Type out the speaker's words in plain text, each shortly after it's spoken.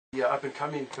The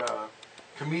up-and-coming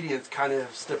comedians kind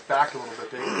of stepped back a little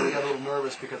bit. They got a little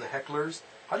nervous because of hecklers.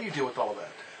 How do you deal with all of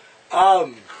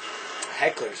that?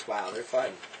 Hecklers, wow, they're fun.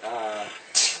 Are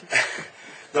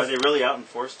they really out and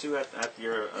forced to at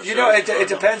your You know, it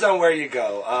depends on where you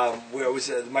go. It was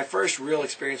my first real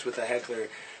experience with a heckler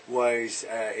was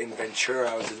in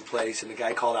Ventura. I was at a place, and the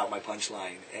guy called out my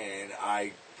punchline, and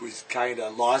I was kind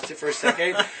of lost it for a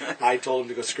second. I told him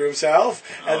to go screw himself,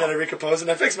 and then I recomposed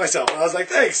and I fixed myself. And I was like,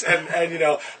 thanks. And you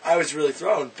know, I was really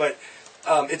thrown. But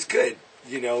it's good,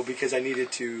 you know, because I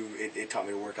needed to, it taught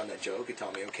me to work on that joke. It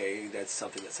taught me, okay, that's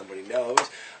something that somebody knows.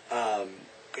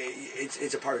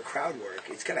 It's a part of crowd work.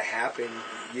 It's going to happen,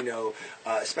 you know,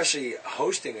 especially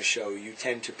hosting a show, you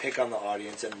tend to pick on the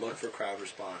audience and look for crowd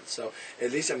response. So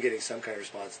at least I'm getting some kind of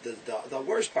response. The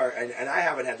worst part, and I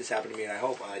haven't had this happen to me, and I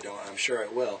hope I don't, I'm sure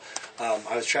it will.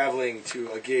 I was traveling to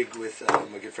a gig with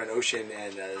my good friend Ocean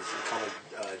and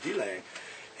comic Delay,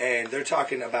 and they're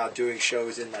talking about doing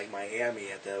shows in like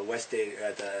Miami at the West Day,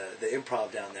 at the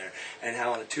Improv down there, and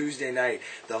how on a Tuesday night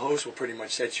the host will pretty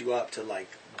much set you up to like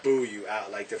boo you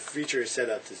out. Like the feature is set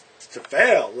up to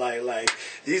fail. Like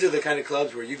these are the kind of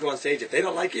clubs where you go on stage, if they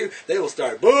don't like you, they will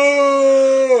start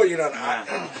boo. You know,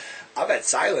 I've had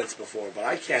silence before, but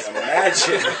I can't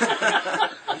imagine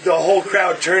the whole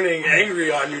crowd turning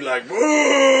angry on you like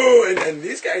boo. And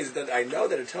these guys that I know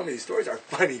that are telling me these stories are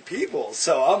funny people.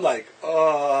 So I'm like,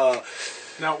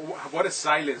 Now, what does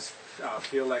silence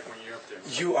feel like when you're up there?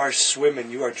 You are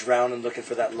swimming, you are drowning, looking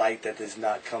for that light that is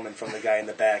not coming from the guy in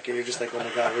the back, and you're just like, oh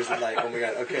my god, where's the light? Oh my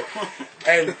god, okay.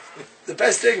 And the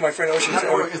best thing, my friend Ocean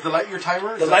said, is the light your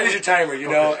timer? The light is your timer, you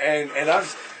know. And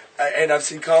I've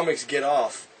seen comics get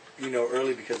off, you know,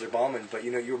 early because they're bombing, but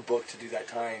you know, you're booked to do that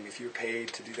time. If you're paid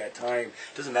to do that time,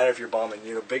 it doesn't matter if you're bombing.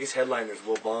 You know, biggest headliners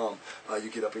will bomb. You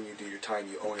get up and you do your time,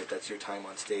 you own it. That's your time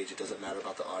on stage. It doesn't matter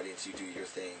about the audience. You do your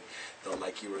thing. They'll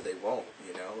like you or they won't.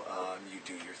 You know, you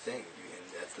do your thing,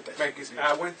 and that's the best. Like,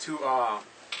 I went to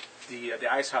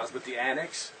the Ice House with the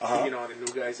Annex. You know, the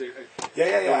new guys. Yeah.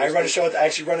 I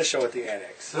actually run a show at the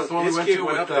Annex. That's the one we This went kid to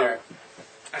went with up there.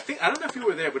 I don't know if you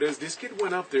were there, but this kid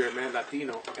went up there, man,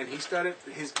 Latino, and he started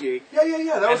his gig.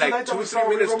 Yeah. That was and the like night that we saw 2-3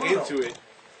 minutes Romano. into it,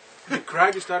 the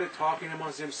crowd just started talking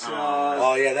amongst themselves.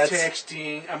 Oh yeah, that's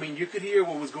texting. I mean, you could hear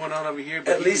what was going on over here.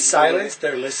 But at least silence.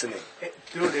 They're listening.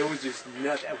 Dude, it was just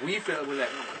nuts. We felt like,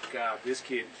 oh my god, this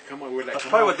kid. Come on, we're like. That's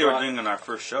probably what they were doing on our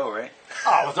first show, right?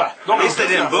 Oh, was that? At least they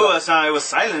didn't boo us. It was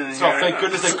silent in So here. thank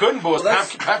goodness they couldn't boo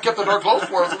us. Pat kept the door closed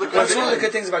for us. Well, it's one of the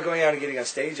good things about going out and getting on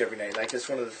stage every night. Like, that's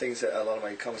one of the things that a lot of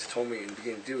my comics told me in the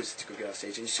beginning to do is to go get on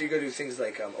stage. And so you go do things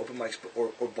like open mics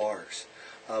or bars.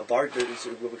 Is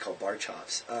what we call bar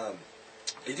chops.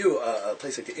 You do a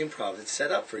place like the Improv that's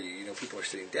set up for you. You know, people are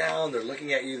sitting down, they're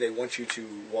looking at you, they want you to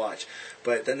watch.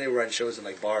 But then they run shows in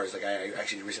like bars. Like I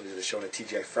actually recently did a show on a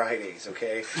TGI Fridays,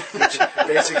 okay? Which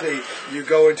basically you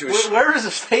go into a Where is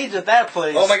the stage at that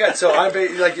place? Oh my god, so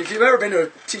like if you've ever been to a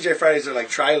TGI Fridays, they're like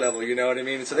tri-level, you know what I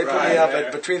mean? And so they put me up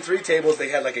at between three tables, they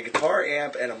had like a guitar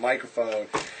amp and a microphone.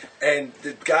 And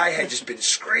the guy had just been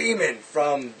screaming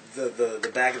from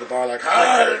the back of the bar like,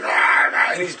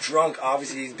 and he's drunk.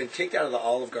 Obviously, he's been kicked out of the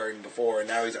Olive Garden before, and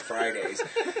now he's at Fridays.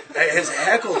 And he's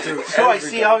heckled through. So I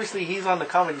see. Obviously, he's on the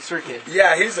comedy circuit.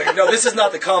 Yeah, he's like, no, this is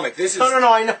not the comic. This is no.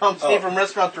 I know. I'm saying from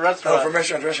restaurant to restaurant. Oh, from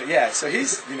restaurant to restaurant. Yeah. So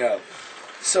he's, you know,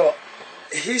 so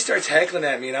he starts heckling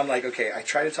at me, and I'm like, okay. I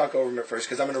try to talk over him at first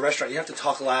because I'm in a restaurant. You have to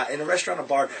talk loud. In a restaurant or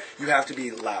bar, you have to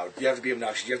be loud. You have to be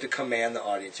obnoxious. You have to command the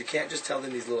audience. You can't just tell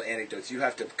them these little anecdotes. You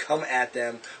have to come at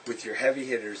them with your heavy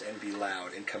hitters and be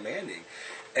loud and commanding.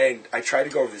 And I tried to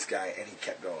go over this guy, and he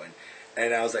kept going.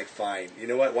 And I was like, fine, you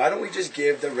know what? Why don't we just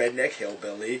give the redneck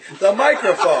hillbilly the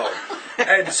microphone?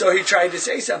 And so he tried to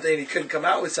say something, and he couldn't come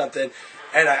out with something.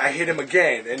 And I hit him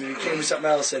again, and he came with something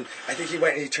else, and I think he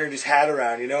went and he turned his hat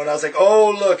around, you know, and I was like, oh,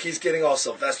 look, he's getting all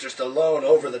Sylvester Stallone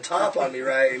over the top on me,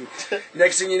 right? And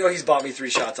next thing you know, he's bought me 3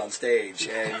 shots on stage,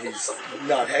 and he's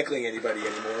not heckling anybody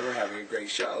anymore. We're having a great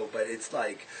show, but it's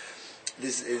like,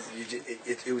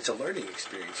 it was a learning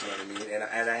experience, you know what I mean?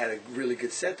 And I had a really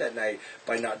good set that night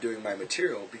by not doing my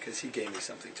material because he gave me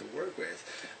something to work with.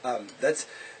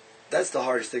 That's the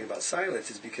hardest thing about silence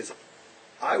is because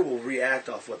I will react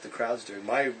off what the crowd's doing.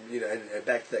 And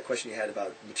back to that question you had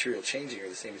about material changing or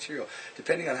the same material.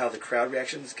 Depending on how the crowd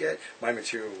reactions get, my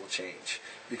material will change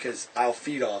because I'll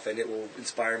feed off and it will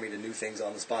inspire me to new things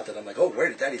on the spot that I'm like, oh, where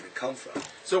did that even come from?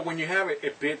 So when you have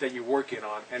a bit that you're working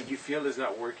on and you feel it's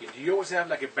not working, do you always have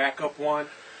like a backup one,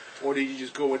 or do you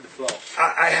just go with the flow?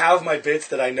 I have my bits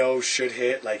that I know should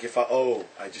hit. Like if I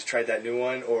just tried that new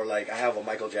one, or like I have a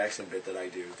Michael Jackson bit that I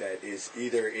do that is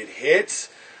either it hits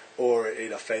or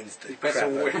it offends the crap Depends out on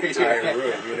of where the you're entire at.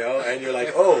 room, you know? And you're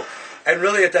like, oh. And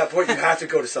really at that point you have to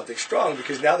go to something strong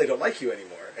because now they don't like you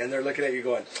anymore. And they're looking at you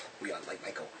going, we all like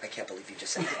Michael. I can't believe you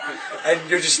just said that. And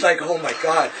you're just like, oh my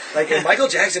God. Like, and Michael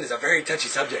Jackson is a very touchy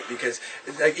subject because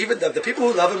like even the people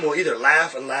who love him will either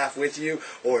laugh and laugh with you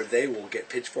or they will get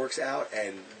pitchforks out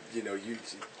and, you know, you're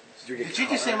getting Did you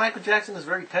just say Michael Jackson is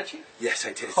very touchy? Yes, I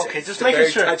did say Okay, it's just a making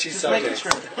very sure. touchy Just subject. making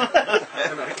sure.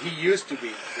 He used to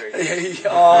be very Come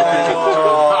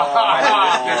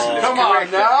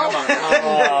on now.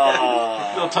 Oh.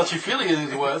 A little touchy-feely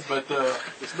as it was, but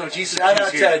There's no Jesus Shout juice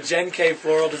out here. to Gen K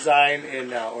Floral Design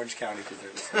in Orange County.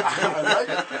 I like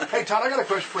it. Hey, Todd, I got a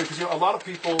question for you because a lot of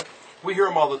people, we hear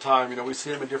him all the time. We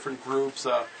see him in different groups.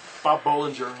 Bob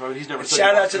Bollinger, I mean, he's never said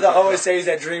Shout out to the anything, OSAs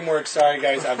at DreamWorks. Sorry,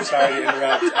 guys, I'm sorry to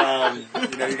interrupt.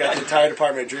 You got the entire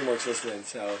department at DreamWorks listening.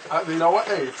 So you know what?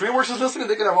 Hey, if DreamWorks is listening,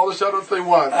 they can have all the shout-outs they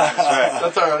want.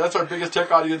 That's our biggest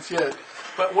tech audience yet.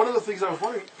 But one of the things I was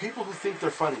wondering, people who think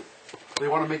they're funny, they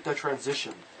want to make that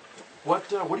transition. What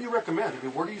do you recommend? I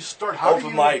mean, where do you start? How do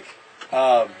open you... mic.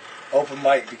 Open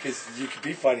mic because you can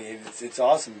be funny and it's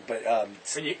awesome. But And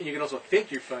you can also think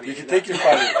you're funny. you can think you're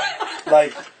funny.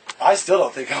 Like I still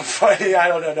don't think I'm funny. I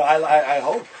don't know. No, I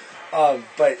hope.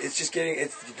 But it's just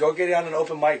go get it on an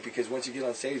open mic because once you get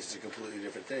on stage, it's a completely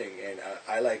different thing. And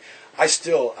I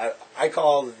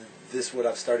call this what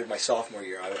I've started my sophomore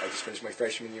year. I just finished my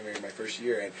freshman year, my first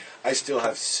year, and I still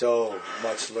have so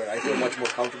much to learn. I feel much more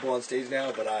comfortable on stage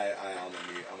now, but I'm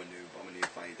a noob. I'm a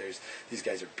neophyte. These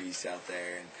guys are beasts out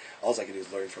there, and all I can do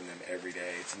is learn from them every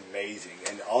day. It's amazing,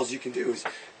 and all you can do is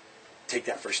take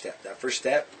that first step. That first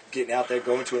step, getting out there,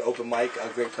 going to an open mic,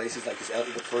 great places like this. The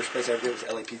first place I ever did was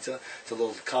LA Pizza. It's a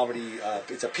little comedy.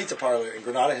 It's a pizza parlor in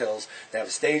Granada Hills. They have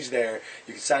a stage there.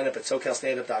 You can sign up at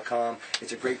SoCalStandup.com.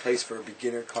 It's a great place for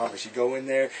beginner comics. You go in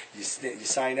there, you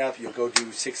sign up, you'll go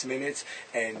do 6 minutes,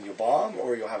 and you'll bomb,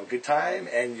 or you'll have a good time,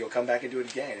 and you'll come back and do it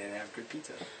again and have good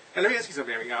pizza. And let me ask you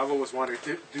something. I've always wondered,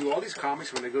 do all these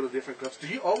comics, when they go to different clubs, do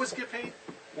you always get paid?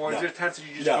 Or is there times that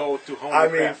you just go to home and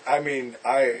craft?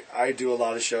 I do a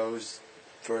lot of shows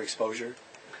for exposure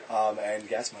and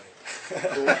gas money.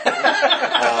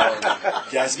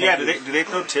 Gas money. Yeah, do they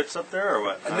throw tips up there or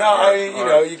what? No,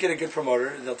 you get a good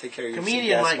promoter, they'll take care of you. with some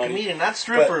Comedian, gas Mike, money. comedian, not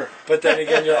stripper. But then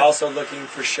again, you're also looking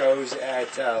for shows at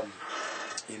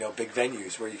big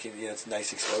venues where you can, it's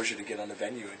nice exposure to get on the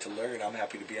venue and to learn. I'm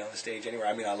happy to be on the stage anywhere.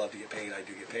 I mean, I love to get paid. I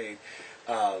do get paid.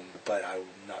 But I'm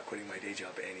not quitting my day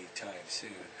job anytime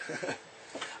soon.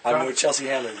 I'm with Chelsea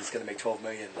Handler that's going to make $12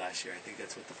 million last year. I think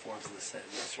that's what the Forbes list said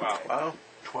yesterday. Wow.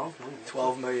 12 million.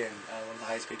 $12 million. One of the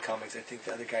highest paid comics. I think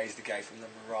the other guy is the guy from the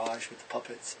Mirage with the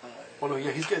puppets. Well, no,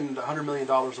 yeah, he's getting $100 million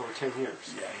over 10 years.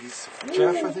 Yeah, he's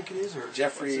Jeff, I think it is, or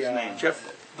Jeffrey. What's his name?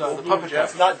 Jeff. the puppet guy.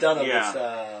 It's not Dunham.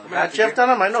 Yeah. It's Not Jeff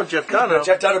Dunham? I know Jeff Dunham.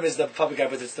 Jeff Dunham is the puppet guy,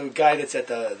 but it's the guy that's at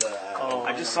the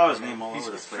I just saw his name all He's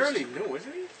over the place. fairly new,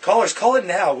 isn't he? callers. Call it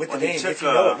now with Well, the he name. took, If you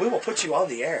know it, we will put you on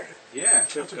the air. Yeah.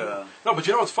 No, but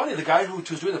you know what's funny? The guy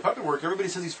who's doing the puppet work, everybody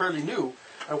says he's fairly new.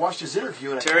 I watched his interview,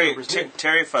 and I can't Terry remember his name.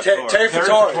 Terry Fator. Terry Fator.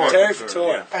 Fator. Terry Fator.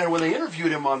 Yeah. And when they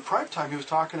interviewed him on primetime, he was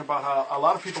talking about how a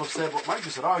lot of people have said, well, Mike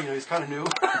just said, he's kind of new.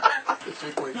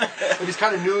 And he's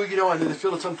kind of new, and they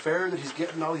feel it's unfair that he's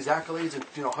getting all these accolades and,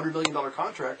 $100 million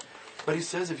contract. But he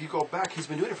says if you go back, he's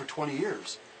been doing it for 20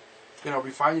 years.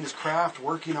 Refining his craft,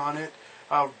 working on it,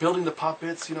 building the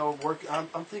puppets,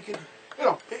 I'm thinking,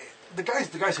 the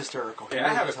guy's hysterical. He Yeah, I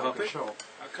really have does a good puppet. show.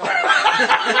 Come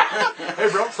on. Hey,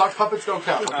 bro, sock puppets don't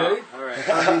count, okay? All right.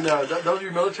 I mean, those are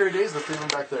your military days. Let's leave them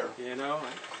back there.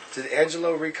 Did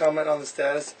Angelo re-comment on the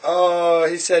status? Oh,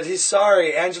 he said he's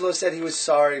sorry. Angelo said he was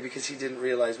sorry because he didn't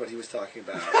realize what he was talking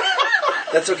about.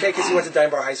 That's okay because he went to Dime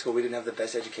Bar High School. We didn't have the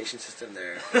best education system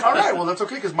there. All right, well, that's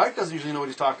okay because Mike doesn't usually know what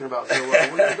he's talking about, so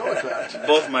we're going to go with that.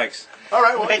 Both mics. All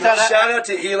right, well, Hey, Todd, Shout out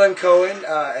to Elon Cohen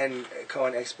and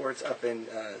Cohen Exports up in.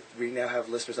 We now have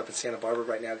listeners up in Santa Barbara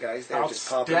right now, guys. They're just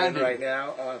popping in Outstanding. right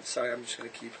now. Sorry, I'm just going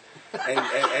to keep.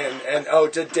 And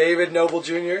to David Noble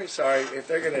Jr. Sorry if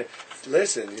they're going to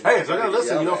listen. hey, if they're going to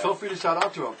listen, yell feel at free to shout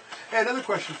out to them. Hey, another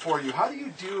question for you. How do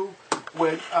you do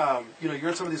when, you're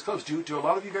in some of these clubs? Do a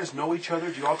lot of you guys know each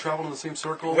other? Do you all travel in the same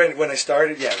circle? When I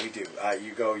started, yeah, we do.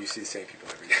 You see the same people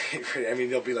every day. I mean,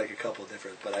 there'll be like a couple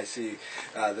different, but I see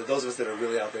those of us that are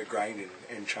really out there grinding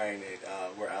and trying it.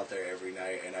 We're out there every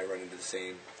night, and I run into the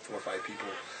same 4 or 5 people.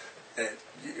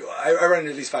 I run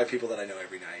into at least 5 people that I know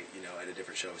every night. At a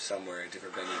different show somewhere, a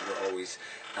different venue. We're always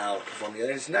out performing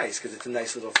together. And it's nice because it's a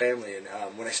nice little family. And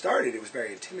when I started, it was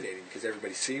very intimidating because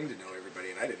everybody seemed to know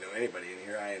everybody, and I didn't know anybody. And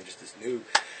here I am, just this noob.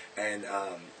 And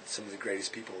some of the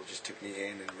greatest people just took me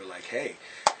in and were like, "Hey,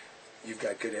 you've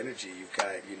got good energy. You've got,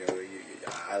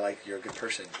 I like, you're a good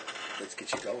person. Let's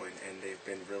get you going. And they've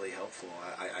been really helpful.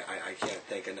 I can't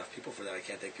thank enough people for that. I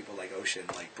can't thank people like Ocean,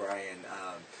 like Brian,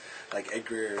 like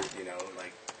Edgar,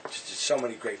 like just so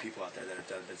many great people out there that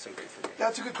have been so great for me.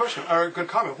 That's a good question, or a good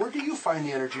comment. Where do you find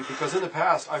the energy? Because in the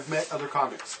past, I've met other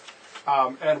comics.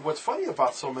 And what's funny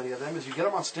about so many of them is you get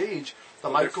them on stage, the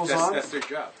light goes on. That's their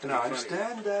job. And I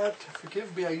understand that.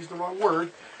 Forgive me, I used the wrong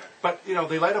word. But,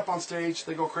 they light up on stage,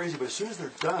 they go crazy. But as soon as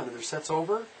they're done and their set's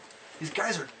over, these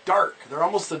guys are dark. They're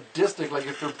almost sadistic, like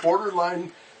if they're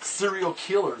borderline serial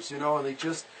killers, and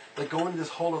they go into this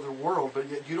whole other world, but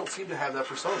yet you don't seem to have that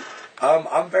persona.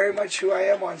 I'm very much who I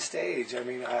am on stage. I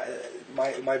mean,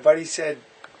 my buddy said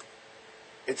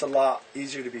it's a lot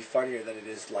easier to be funnier than it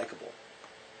is likable.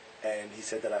 And he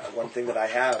said that one thing that I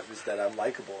have is that I'm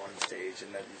likable on stage,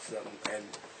 and that and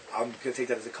I'm gonna take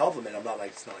that as a compliment. I'm not like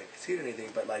it's not like conceit or anything,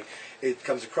 but like it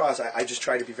comes across. I just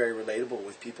try to be very relatable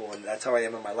with people, and that's how I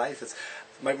am in my life. It's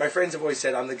my friends have always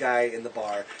said I'm the guy in the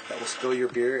bar that will spill your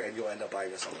beer, and you'll end up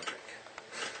buying us all a drink.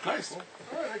 Nice.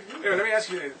 Let me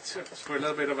ask you for a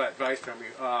little bit of advice from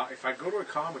you. If I go to a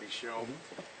comedy show,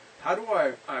 how do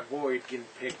I avoid getting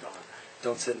picked on?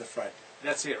 Don't sit in the front.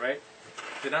 That's it, right?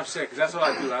 Then I'm sick, because that's what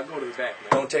I do. I go to the back.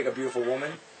 Man. Don't take a beautiful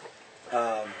woman.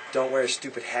 Don't wear a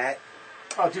stupid hat.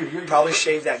 Oh, dude, you're Probably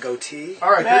shave that goatee.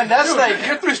 All right, Man, that's dude, like-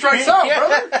 you're 3 strikes out,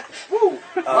 brother. Woo.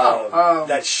 Wow.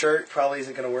 That shirt probably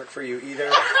isn't going to work for you either.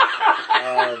 And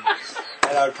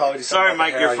I would probably do something. Sorry, about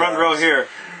Mike, the hair you're on front your row arms. here.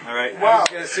 All right. I was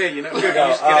going to say, can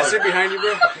I sit behind you,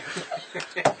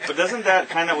 bro? But doesn't that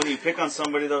kind of, when you pick on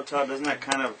somebody though, Todd, doesn't that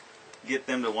kind of get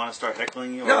them to want to start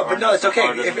heckling you? No, or but no, it's okay.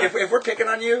 or doesn't that- If we're picking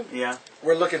on you, yeah.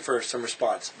 we're looking for some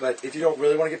response. But if you don't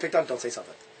really want to get picked on, don't say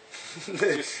something.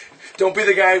 Don't be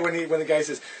the guy when the guy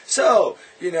says, "So,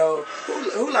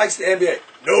 who likes the NBA?"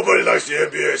 Nobody likes the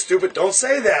NBA. Stupid. Don't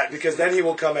say that, because then he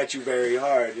will come at you very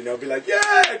hard. Be like,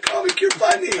 "Yeah, comic, you're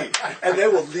funny," and they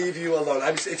will leave you alone. I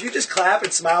mean, if you just clap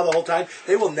and smile the whole time,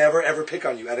 they will never ever pick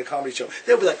on you at a comedy show.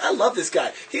 They'll be like, "I love this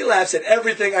guy. He laughs at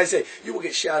everything I say." You will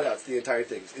get shout outs the entire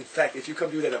thing. In fact, if you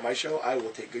come do that at my show, I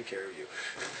will take good care of you.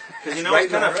 Because Right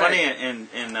it's kind of now, funny.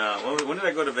 right. When did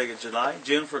I go to Vegas?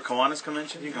 June for Kiwanis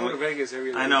convention. You go to Vegas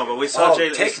every I know, but we saw Jay.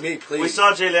 take me, please. We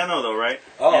saw Jay Leno though, right?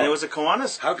 Oh. And it was a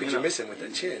Kiwanis. How could you miss him with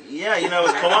that chin? Yeah, it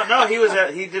was Kiwanis.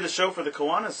 No, he did a show for the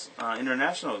Kiwanis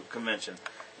International Convention.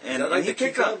 And, that like and he the Key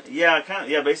picked on,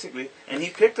 Club? basically. And he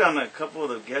picked on a couple of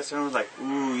the guests, and I was like,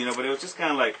 ooh, but it was just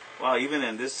kind of like, wow, even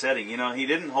in this setting, he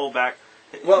didn't hold back.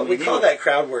 Well, we call that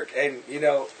crowd work, and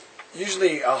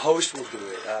usually a host will do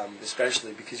it,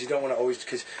 especially because you don't want to always.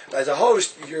 Because as a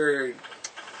host, your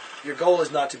goal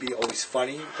is not to be always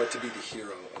funny, but to be the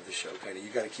hero of the show. Kind of,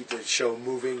 you got to keep the show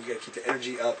moving. You got to keep the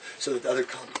energy up so that the other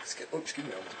comics get. Oh, excuse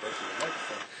me, I almost broke the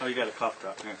microphone. Oh, you got a cough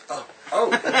drop here.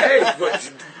 Hey, but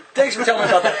thanks for telling me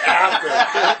about that after.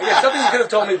 Again, something you could have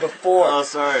told me before. Oh,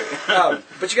 sorry.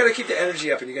 But you got to keep the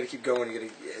energy up, and you got to keep going.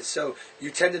 So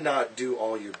you tend to not do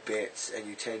all your bits, and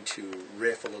you tend to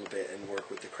riff a little bit and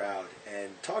work with the crowd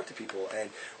and talk to people.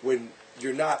 And when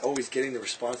you're not always getting the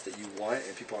response that you want,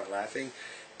 and people aren't laughing,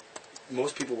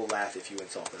 most people will laugh if you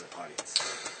insult the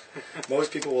audience.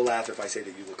 Most people will laugh if I say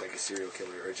that you look like a serial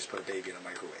killer or just put a baby in a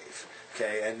microwave.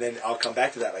 Okay, and then I'll come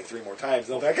back to that like 3 more times.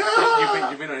 And they'll be like, "Ah!"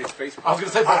 You've been on his Facebook. I was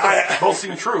going to say, both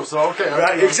seem true, so okay.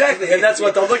 Right, exactly, and that's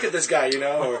what they'll look at this guy,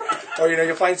 or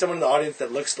you'll find someone in the audience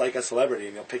that looks like a celebrity,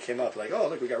 and you'll pick him up, like, "Oh,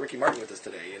 look, we got Ricky Martin with us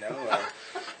today,"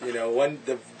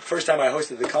 the first time I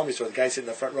hosted the comedy store, the guy sitting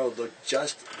in the front row looked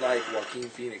just like Joaquin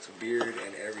Phoenix, with beard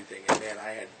and everything, and man,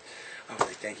 I was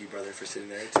like, "Thank you, brother, for sitting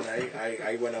there tonight."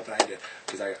 I went up and I had to,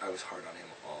 because I was hard on him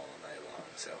all night long,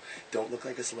 so don't look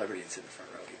like a celebrity and sit in the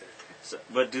front row either. So,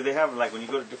 but do they have, like, when you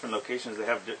go to different locations, they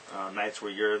have nights where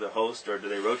you're the host, or do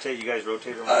they rotate? You guys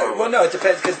rotate them? Well, no, it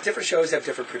depends, because different shows have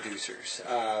different producers,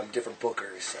 different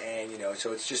bookers, and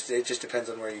so it just depends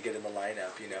on where you get in the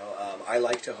lineup. I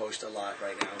like to host a lot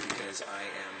right now because I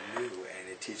am new, and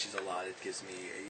it teaches a lot. It gives me